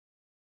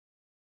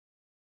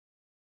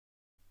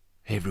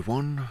Hey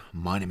everyone,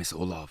 my name is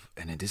Olav,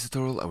 and in this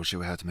tutorial I will show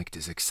you how to make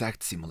this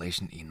exact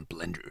simulation in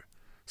Blender.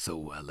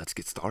 So let's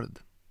get started.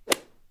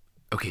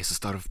 Okay, so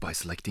start off by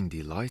selecting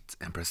the light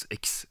and press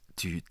X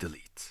to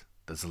delete.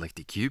 Then select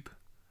the cube,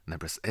 and then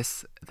press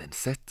S, then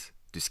Z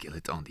to scale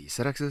it on the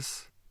Z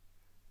axis.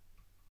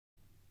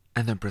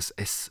 And then press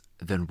S,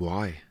 then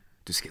Y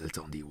to scale it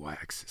on the Y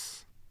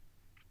axis.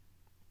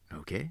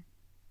 Okay,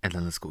 and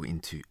then let's go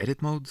into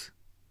edit mode.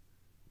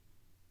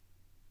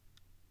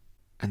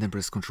 And then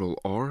press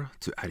Control+R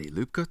to add a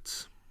loop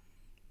cut.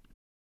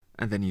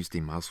 And then use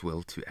the mouse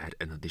wheel to add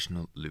an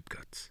additional loop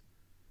cut.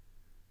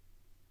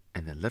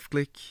 And then left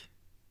click.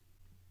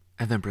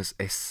 And then press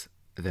S,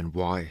 then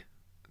Y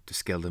to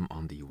scale them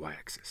on the Y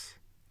axis.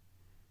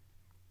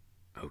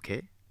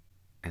 Okay.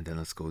 And then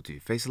let's go to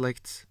face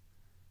select.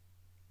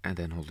 And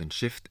then hold in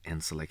Shift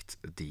and select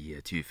the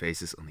two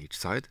faces on each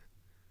side.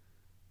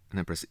 And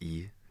then press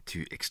E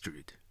to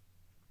extrude.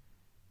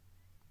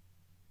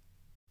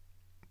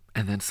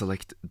 And then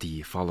select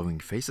the following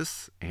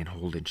faces and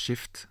hold in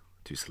Shift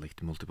to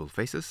select multiple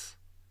faces.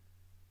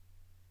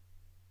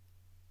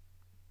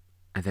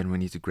 And then we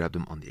need to grab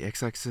them on the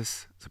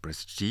X-axis, so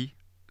press G,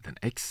 then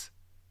X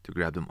to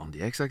grab them on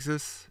the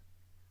X-axis.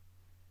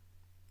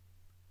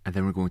 And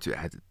then we're going to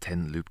add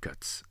 10 loop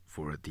cuts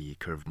for the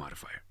curve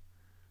modifier.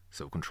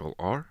 So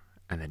Control+R,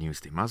 and then use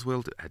the mouse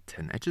wheel to add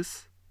 10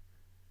 edges.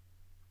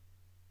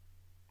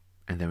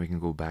 And then we can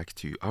go back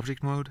to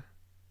object mode.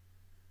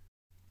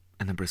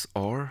 And then press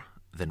R,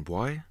 then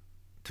Y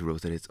to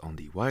rotate it on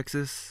the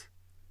Y-axis.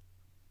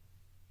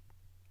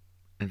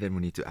 And then we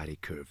need to add a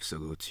curve, so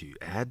go to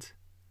Add,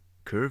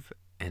 Curve,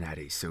 and add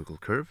a circle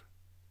curve.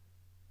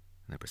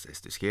 And then press S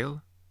to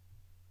scale.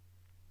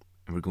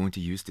 And we're going to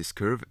use this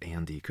curve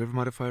and the curve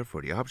modifier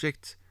for the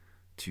object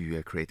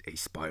to create a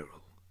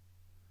spiral.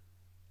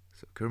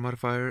 So curve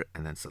modifier,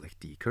 and then select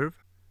the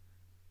curve.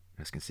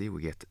 As you can see,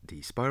 we get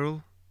the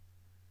spiral.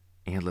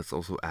 And let's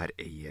also add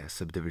a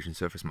subdivision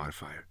surface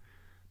modifier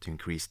to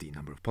increase the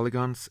number of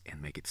polygons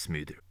and make it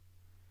smoother.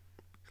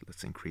 So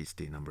let's increase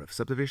the number of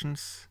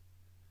subdivisions.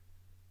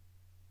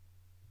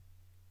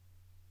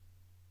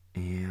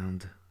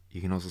 And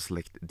you can also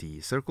select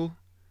the circle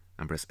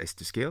and press S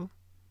to scale.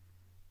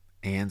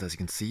 And as you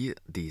can see,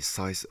 the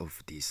size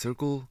of the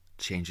circle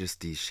changes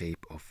the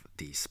shape of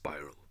the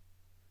spiral.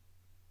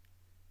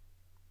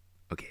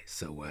 Okay,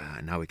 so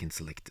now we can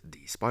select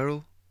the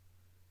spiral.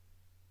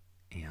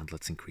 And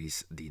let's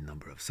increase the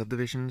number of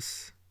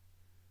subdivisions,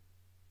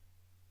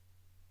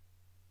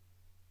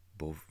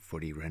 both for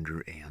the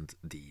render and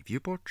the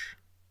viewport.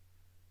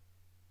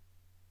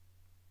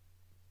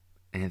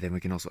 And then we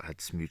can also add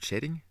smooth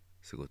shading.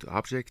 So go to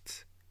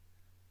Object,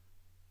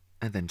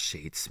 and then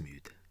Shade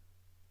Smooth.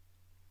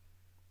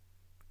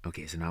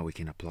 Okay, so now we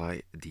can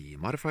apply the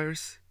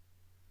modifiers.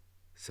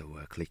 So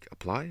click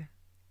Apply,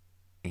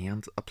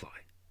 and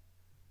Apply.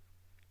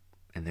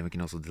 And then we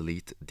can also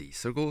delete the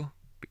circle,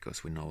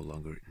 because we no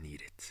longer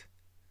need it.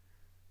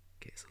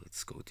 Okay, so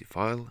let's go to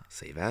File,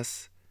 Save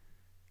As.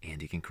 And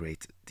you can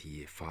create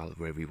the file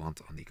wherever you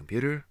want on the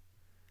computer,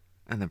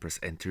 and then press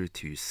Enter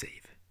to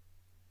save.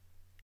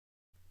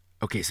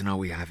 Okay, so now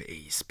we have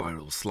a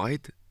spiral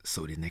slide.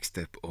 So the next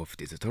step of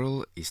the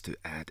tutorial is to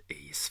add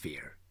a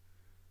sphere.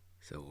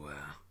 So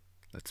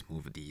let's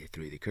move the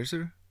 3D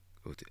cursor,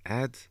 go to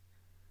Add,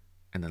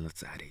 and then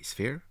let's add a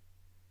sphere.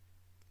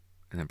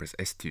 And then press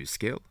S to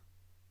scale,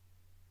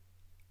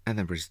 and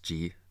then press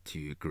G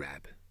to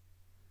grab.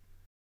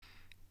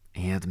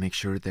 And make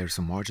sure there's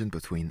a margin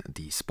between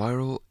the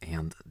spiral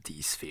and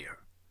the sphere.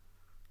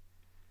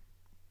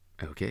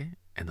 Okay,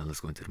 and then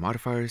let's go into the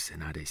modifiers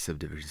and add a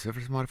subdivision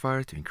surface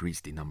modifier to increase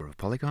the number of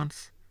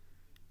polygons.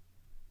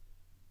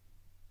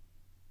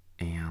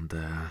 And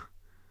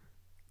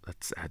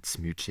let's add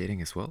smooth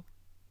shading as well.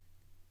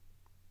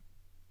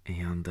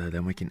 And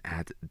then we can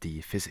add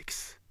the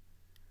physics.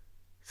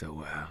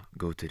 So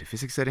go to the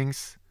physics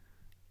settings,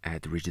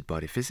 add rigid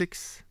body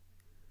physics.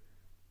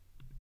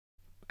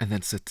 And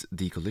then set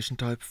the collision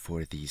type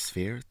for the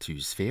sphere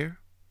to sphere.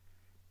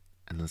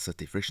 And then set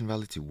the friction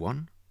value to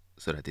 1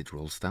 so that it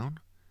rolls down.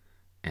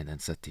 And then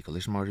set the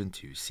collision margin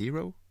to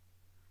 0.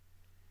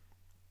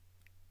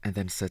 And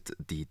then set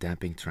the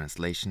damping,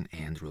 translation,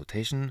 and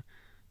rotation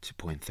to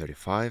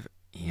 0.35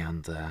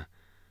 and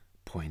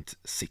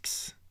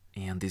 0.6.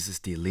 And this is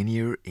the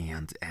linear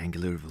and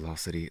angular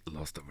velocity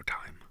lost over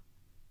time.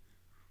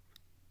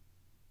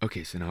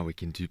 Okay, so now we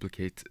can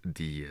duplicate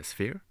the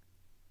sphere.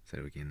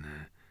 So we can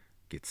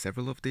get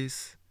several of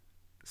these.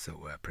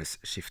 So press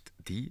Shift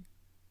D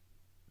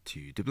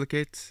to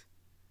duplicate,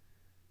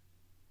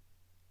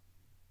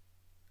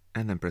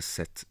 and then press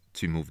Z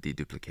to move the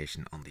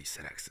duplication on the Z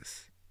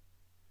axis.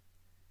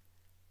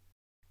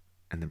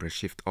 And then press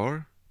Shift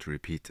R to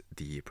repeat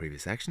the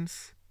previous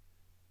actions.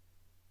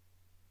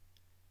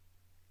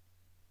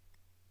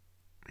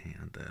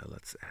 And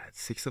let's add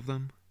 6 of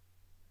them.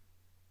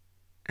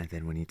 And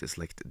then we need to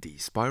select the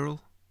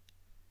spiral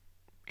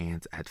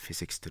and add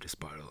physics to the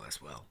spiral as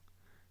well.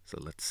 So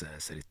let's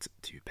set it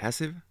to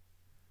passive,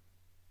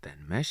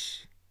 then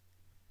mesh,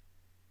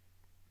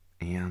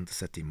 and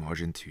set the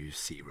margin to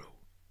 0.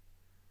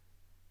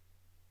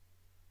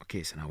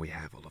 Okay, so now we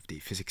have all of the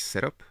physics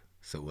set up.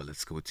 So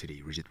let's go to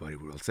the rigid body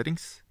world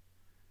settings.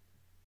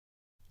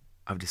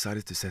 I've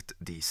decided to set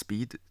the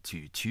speed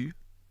to 2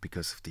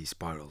 because of the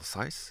spiral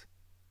size.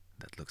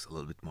 That looks a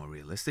little bit more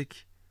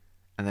realistic.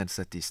 And then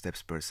set the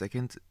steps per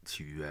second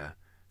to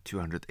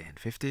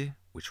 250,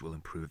 which will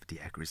improve the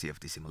accuracy of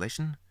the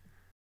simulation.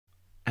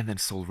 And then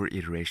solver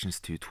iterations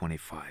to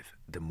 25.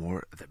 The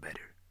more, the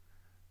better.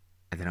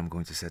 And then I'm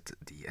going to set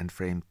the end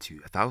frame to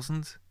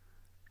 1000,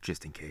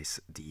 just in case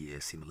the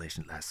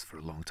simulation lasts for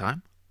a long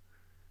time.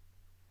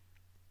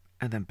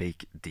 And then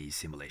bake the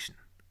simulation.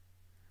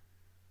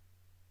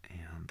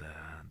 And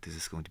this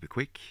is going to be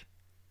quick,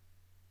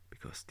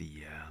 because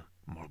the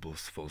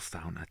marbles falls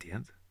down at the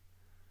end.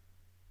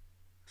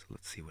 So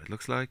let's see what it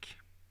looks like.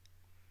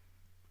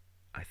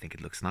 I think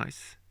it looks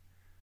nice.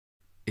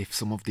 If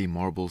some of the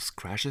marbles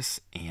crashes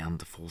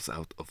and falls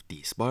out of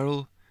the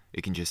spiral,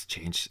 you can just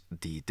change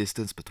the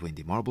distance between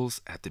the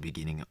marbles at the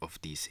beginning of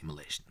the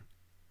simulation.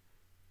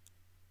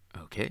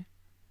 Okay.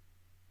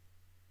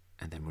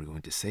 And then we're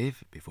going to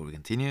save before we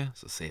continue.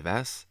 So save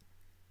as,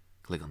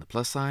 click on the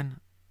plus sign,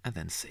 and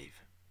then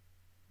save.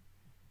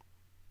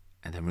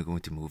 And then we're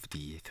going to move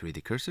the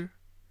 3D cursor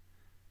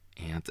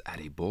and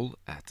add a ball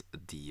at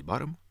the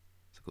bottom.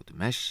 So go to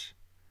mesh,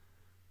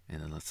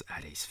 and then let's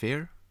add a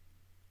sphere.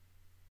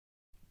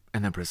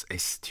 And then press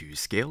S to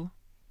scale.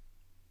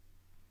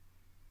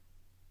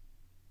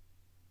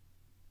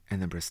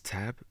 And then press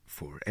tab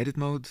for edit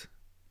mode.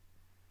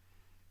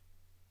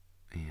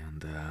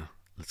 And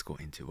let's go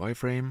into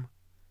wireframe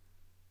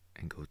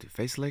and go to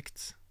face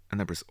select. And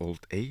then press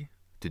Alt+A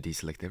to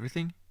deselect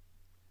everything.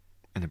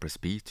 And then press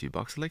B to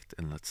box select,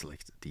 and let's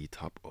select the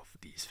top of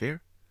the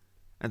sphere.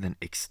 And then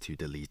X to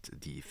delete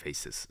the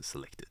faces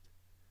selected.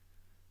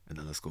 And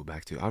then let's go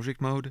back to object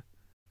mode.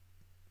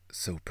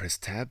 So press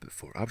tab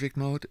for object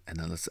mode, and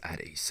then let's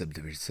add a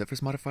subdivided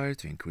surface modifier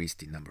to increase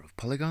the number of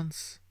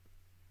polygons.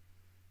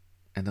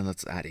 And then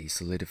let's add a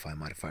solidify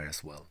modifier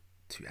as well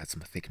to add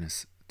some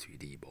thickness to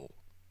the ball.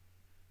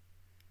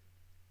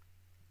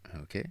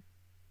 Okay.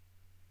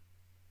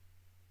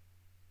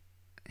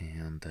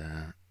 And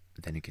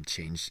then you can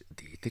change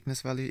the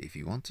thickness value if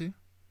you want to.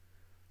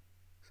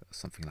 So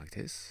something like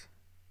this.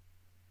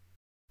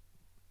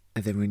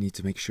 And then we need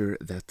to make sure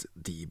that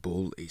the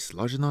ball is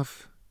large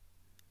enough.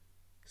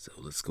 So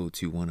let's go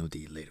to one of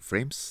the later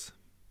frames.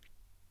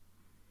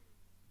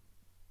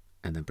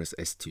 And then press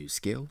S to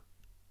scale.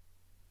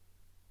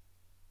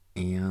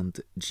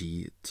 And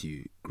G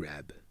to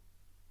grab.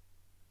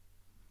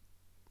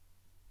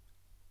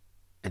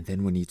 And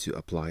then we need to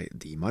apply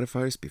the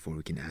modifiers before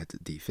we can add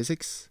the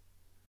physics.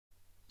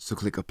 So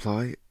click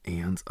apply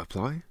and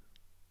apply.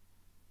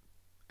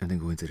 And then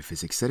go into the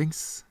physics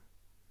settings.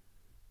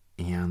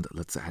 And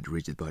let's add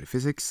rigid body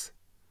physics.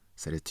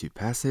 Set it to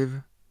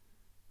passive.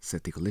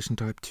 Set the collision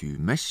type to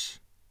mesh.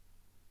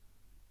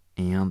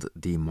 And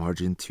the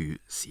margin to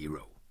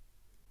 0.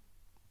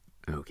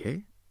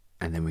 Okay.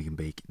 And then we can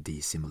bake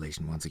the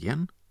simulation once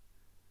again.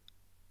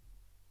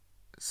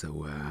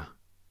 So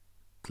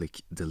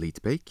click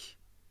delete bake.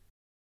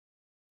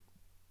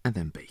 And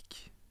then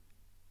bake.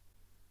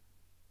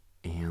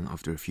 And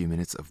after a few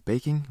minutes of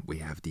baking, we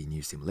have the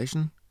new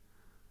simulation.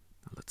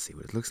 Now let's see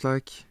what it looks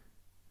like.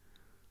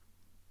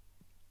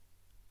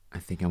 I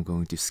think I'm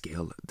going to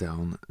scale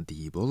down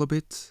the ball a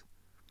bit.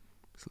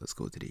 So let's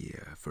go to the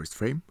first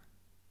frame.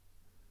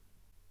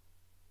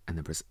 And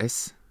then press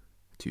S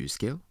to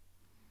scale.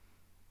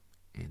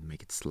 And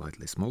make it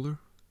slightly smaller.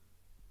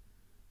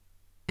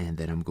 And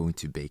then I'm going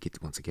to bake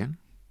it once again.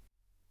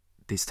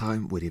 This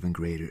time with even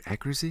greater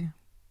accuracy.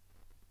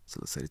 So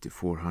let's set it to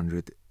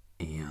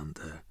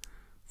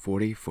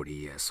 440 for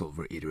the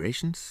solver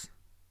iterations.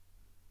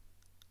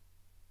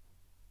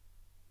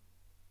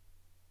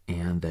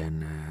 And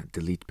then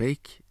delete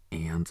bake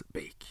and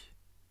bake.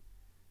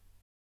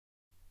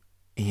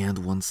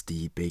 And once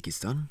the bake is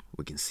done,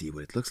 we can see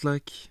what it looks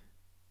like.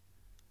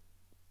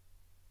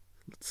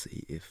 Let's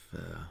see if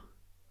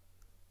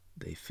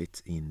they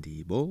fit in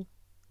the ball.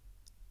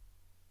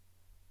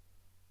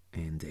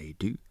 And they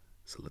do.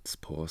 So let's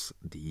pause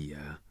the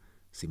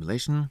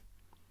simulation.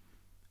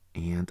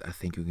 And I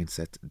think we can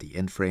set the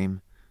end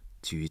frame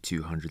to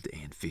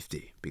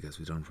 250 because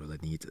we don't really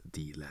need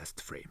the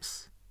last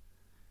frames.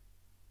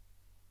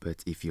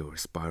 But if your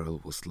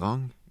spiral was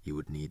long, you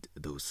would need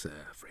those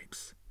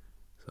frames.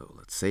 So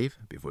let's save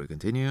before we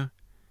continue.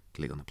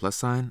 Click on the plus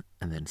sign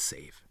and then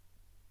save.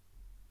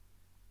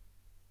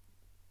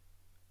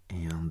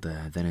 And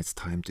then it's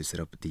time to set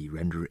up the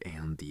render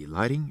and the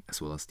lighting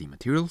as well as the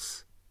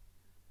materials.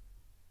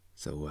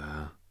 So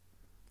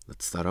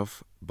let's start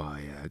off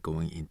by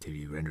going into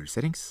the render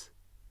settings.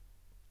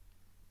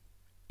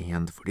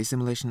 And for this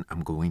simulation,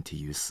 I'm going to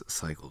use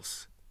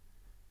cycles.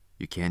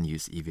 You can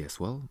use Eevee as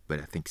well,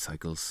 but I think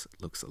cycles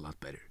looks a lot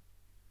better.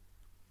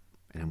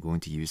 And I'm going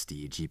to use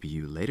the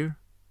GPU later,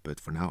 but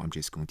for now I'm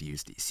just going to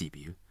use the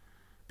CPU,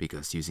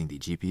 because using the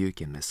GPU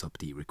can mess up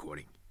the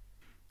recording.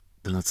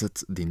 Then let's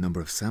set the number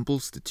of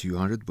samples to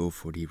 200 both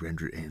for the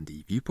render and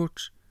the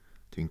viewport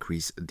to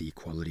increase the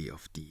quality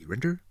of the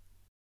render.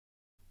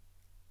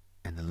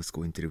 And then let's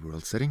go into the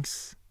world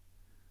settings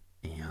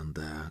and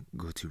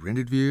go to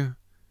rendered view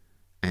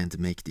and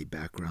make the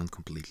background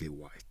completely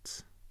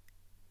white.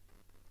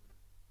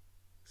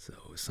 So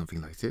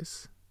something like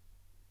this.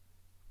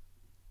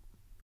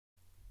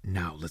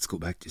 Now let's go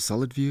back to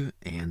solid view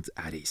and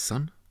add a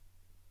sun.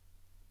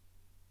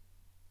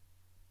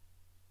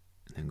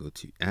 And then go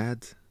to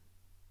add,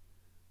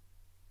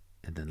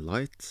 and then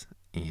light,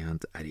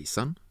 and add a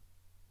sun.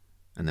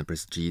 And then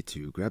press G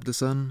to grab the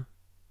sun,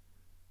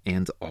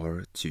 and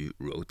R to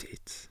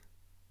rotate.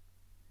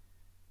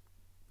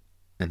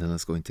 And then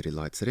let's go into the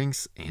light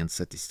settings and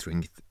set the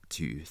strength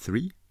to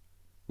 3,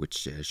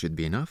 which should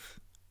be enough.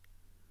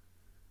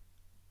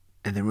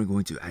 And then we're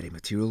going to add a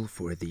material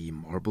for the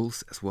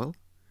marbles as well.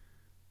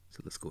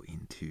 So let's go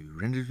into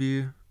render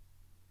view.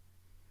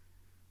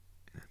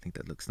 And I think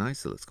that looks nice.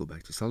 So let's go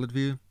back to solid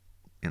view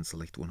and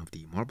select one of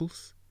the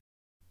marbles.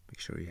 Make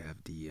sure you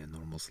have the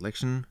normal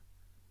selection.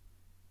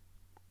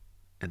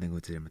 And then go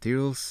to the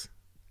materials,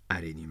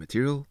 add a new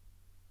material.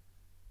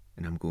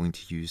 And I'm going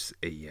to use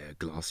a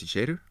glossy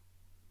shader.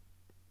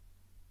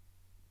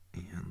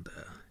 And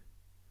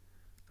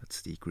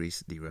let's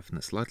decrease the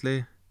roughness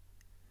slightly.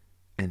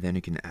 And then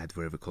you can add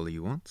whatever color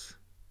you want.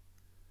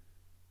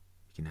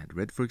 You can add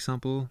red, for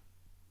example.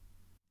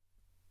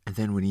 And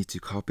then we need to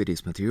copy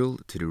this material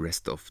to the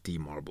rest of the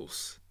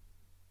marbles.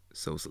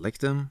 So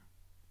select them,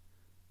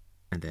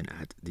 and then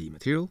add the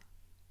material.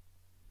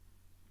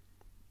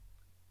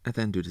 And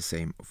then do the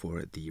same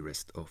for the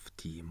rest of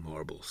the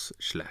marbles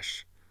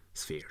 /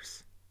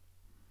 spheres.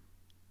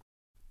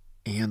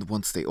 And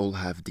once they all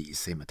have the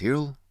same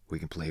material, we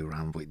can play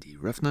around with the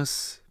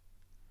roughness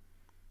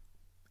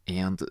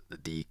and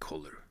the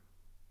color.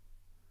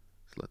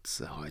 So let's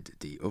hide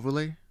the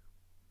overlay.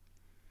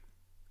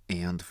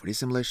 And for this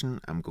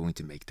simulation, I'm going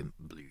to make them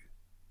blue.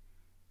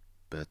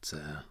 But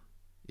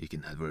you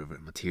can add whatever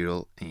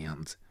material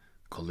and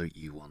color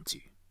you want to.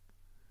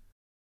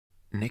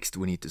 Next,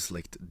 we need to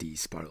select the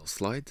spiral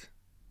slide.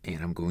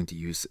 And I'm going to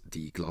use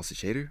the glossy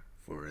shader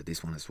for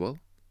this one as well.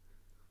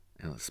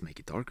 And let's make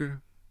it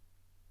darker.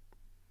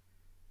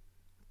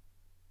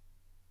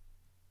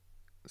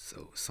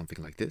 So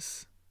something like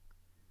this.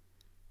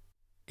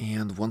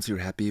 And once you're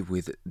happy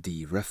with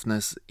the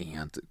roughness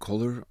and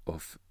color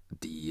of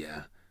the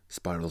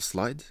spiral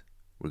slide,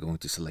 we're going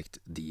to select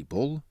the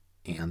bowl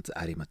and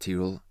add a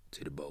material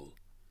to the bowl.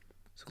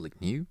 So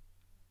click new.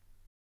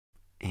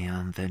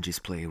 And then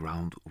just play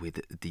around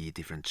with the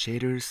different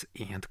shaders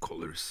and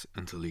colors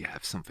until you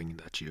have something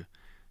that you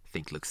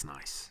think looks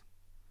nice.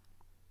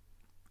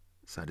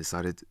 So I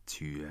decided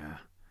to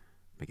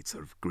make it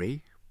sort of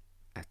gray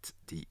at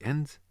the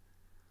end.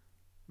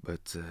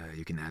 But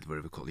you can add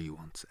whatever color you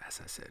want, as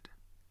I said.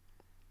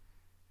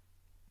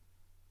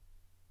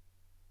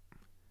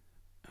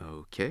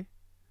 Okay.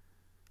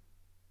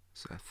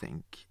 So I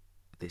think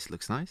this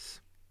looks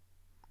nice.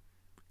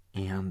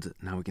 And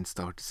now we can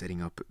start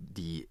setting up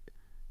the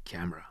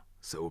camera.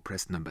 So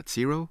press Numpad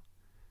 0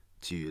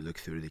 to look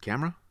through the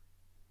camera.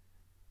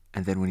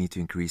 And then we need to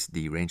increase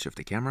the range of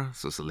the camera.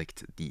 So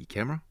select the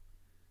camera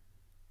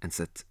and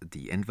set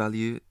the end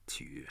value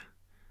to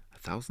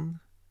 1000.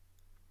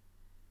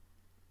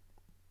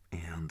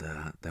 And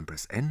then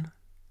press N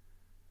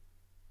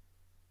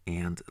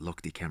and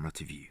lock the camera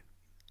to view.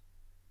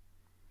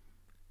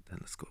 Then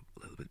let's go a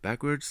little bit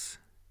backwards.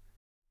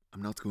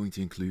 I'm not going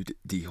to include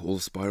the whole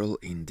spiral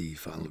in the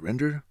final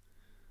render.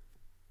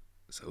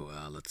 So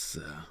let's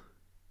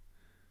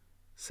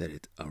set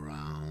it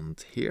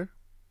around here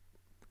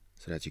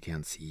so that you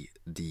can see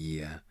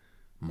the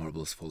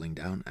marbles falling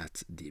down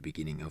at the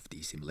beginning of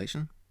the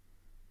simulation.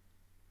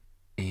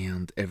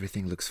 And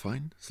everything looks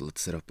fine. So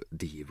let's set up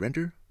the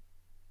render.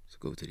 So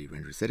go to the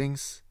render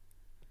settings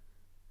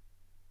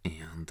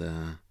and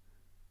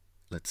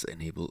let's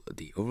enable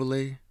the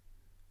overlay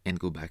and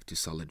go back to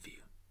solid view.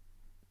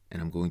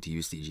 And I'm going to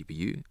use the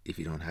GPU. If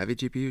you don't have a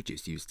GPU,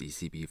 just use the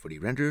CPU for the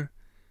render.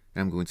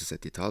 And I'm going to set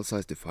the tile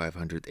size to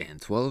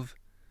 512,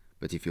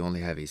 but if you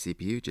only have a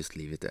CPU, just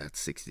leave it at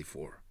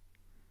 64.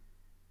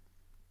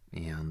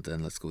 And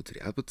then let's go to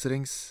the output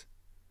settings,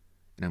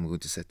 and I'm going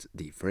to set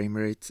the frame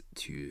rate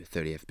to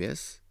 30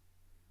 FPS.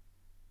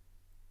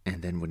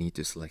 And then we need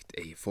to select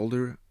a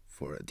folder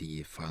for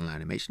the final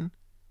animation.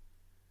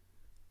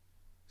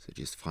 So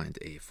just find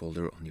a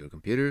folder on your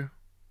computer.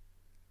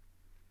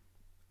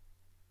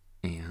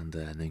 And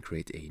then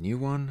create a new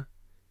one.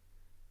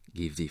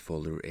 Give the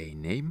folder a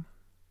name.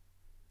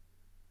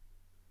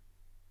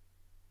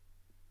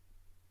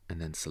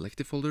 And then select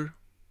the folder.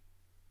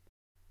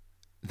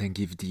 Then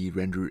give the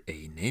render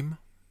a name.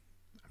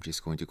 I'm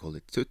just going to call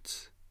it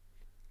tut.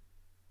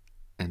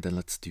 And then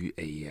let's do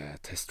a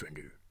test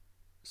render.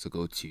 So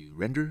go to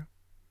render,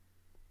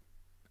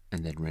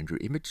 and then render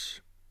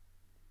image.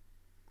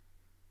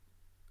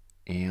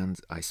 And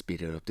I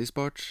speeded up this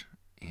part,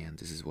 and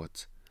this is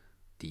what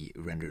the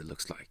render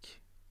looks like.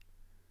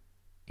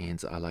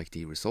 And I like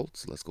the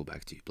results. Let's go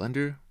back to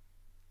Blender.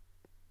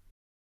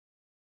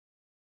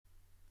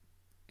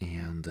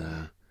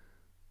 And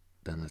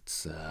then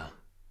let's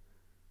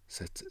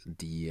set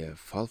the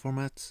file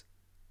format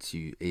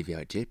to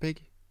AVI JPEG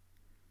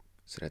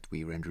so that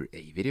we render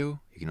a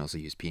video. You can also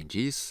use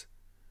PNGs,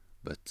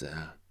 but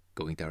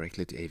going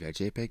directly to AVI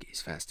JPEG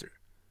is faster.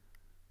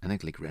 And then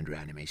click Render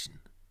Animation.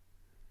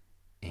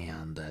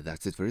 And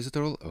that's it for this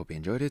tutorial. I hope you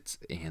enjoyed it,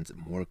 and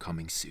more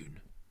coming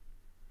soon.